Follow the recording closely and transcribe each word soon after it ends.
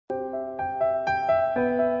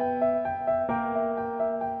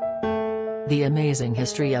The amazing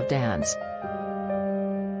history of dance.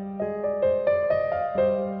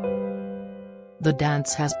 The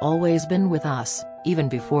dance has always been with us, even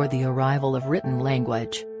before the arrival of written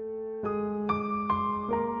language.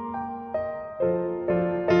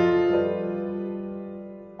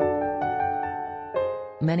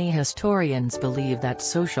 Many historians believe that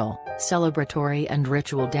social, celebratory and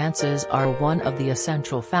ritual dances are one of the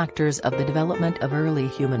essential factors of the development of early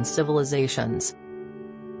human civilizations.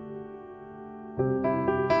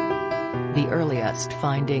 The earliest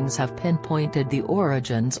findings have pinpointed the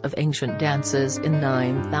origins of ancient dances in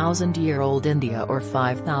 9,000-year-old India or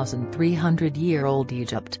 5,300-year-old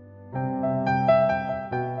Egypt.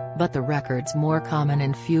 But the record's more common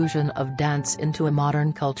infusion of dance into a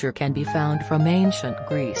modern culture can be found from ancient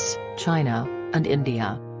Greece, China, and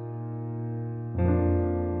India.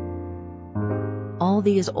 All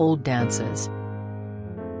these old dances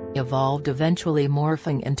evolved, eventually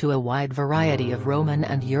morphing into a wide variety of Roman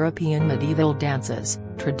and European medieval dances,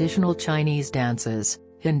 traditional Chinese dances,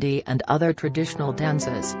 Hindi and other traditional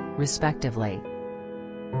dances, respectively.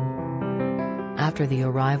 After the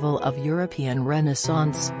arrival of European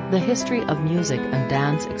Renaissance, the history of music and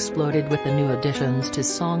dance exploded with the new additions to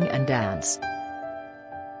song and dance.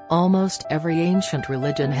 Almost every ancient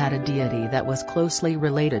religion had a deity that was closely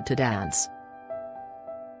related to dance.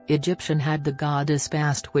 Egyptian had the goddess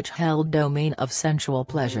Bast, which held domain of sensual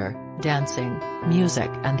pleasure, dancing, music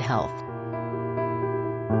and health.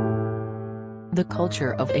 The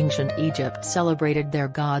culture of ancient Egypt celebrated their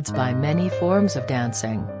gods by many forms of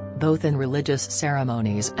dancing, both in religious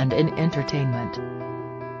ceremonies and in entertainment.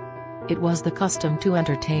 It was the custom to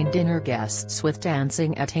entertain dinner guests with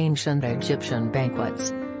dancing at ancient Egyptian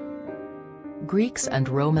banquets. Greeks and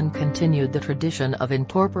Roman continued the tradition of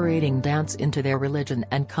incorporating dance into their religion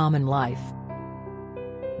and common life.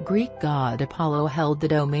 Greek god Apollo held the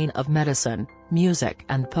domain of medicine, music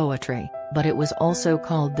and poetry, but it was also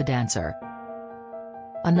called the dancer.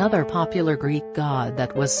 Another popular Greek god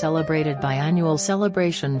that was celebrated by annual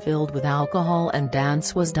celebration filled with alcohol and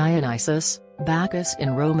dance was Dionysus, Bacchus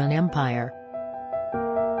in Roman Empire.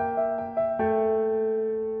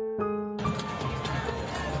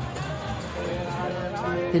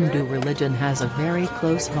 Hindu religion has a very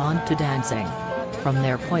close bond to dancing. From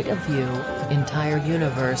their point of view, entire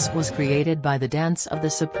universe was created by the dance of the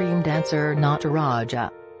supreme dancer Nataraja.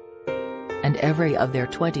 And every of their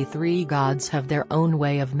 23 gods have their own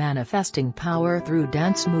way of manifesting power through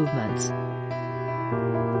dance movements.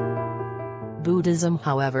 Buddhism,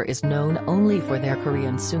 however, is known only for their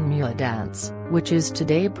Korean Sungmyo dance, which is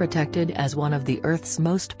today protected as one of the Earth's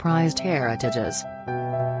most prized heritages.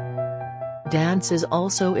 Dance is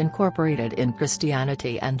also incorporated in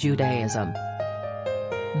Christianity and Judaism.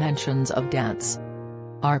 Mentions of dance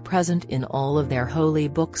are present in all of their holy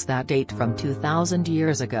books that date from 2,000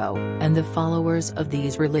 years ago, and the followers of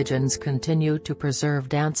these religions continue to preserve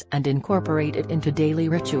dance and incorporate it into daily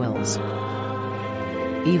rituals.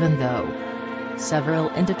 Even though several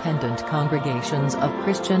independent congregations of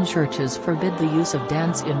Christian churches forbid the use of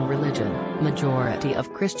dance in religion, majority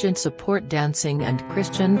of Christians support dancing, and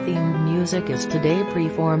Christian-themed music is today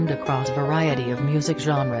performed across a variety of music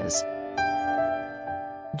genres.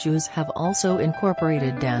 Jews have also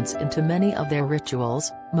incorporated dance into many of their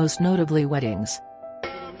rituals, most notably weddings.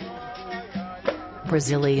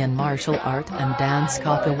 Brazilian martial art and dance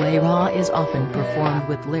capoeira is often performed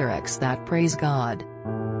with lyrics that praise God.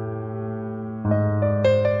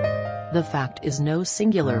 The fact is, no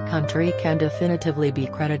singular country can definitively be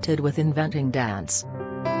credited with inventing dance.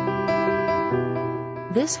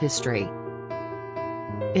 This history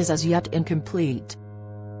is as yet incomplete.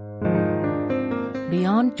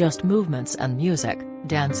 Beyond just movements and music,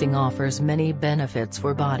 dancing offers many benefits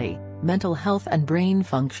for body, mental health and brain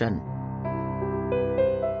function.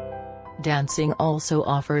 Dancing also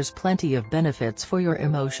offers plenty of benefits for your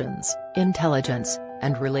emotions, intelligence,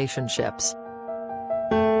 and relationships.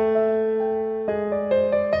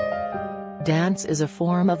 Dance is a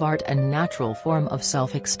form of art and natural form of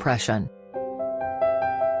self-expression.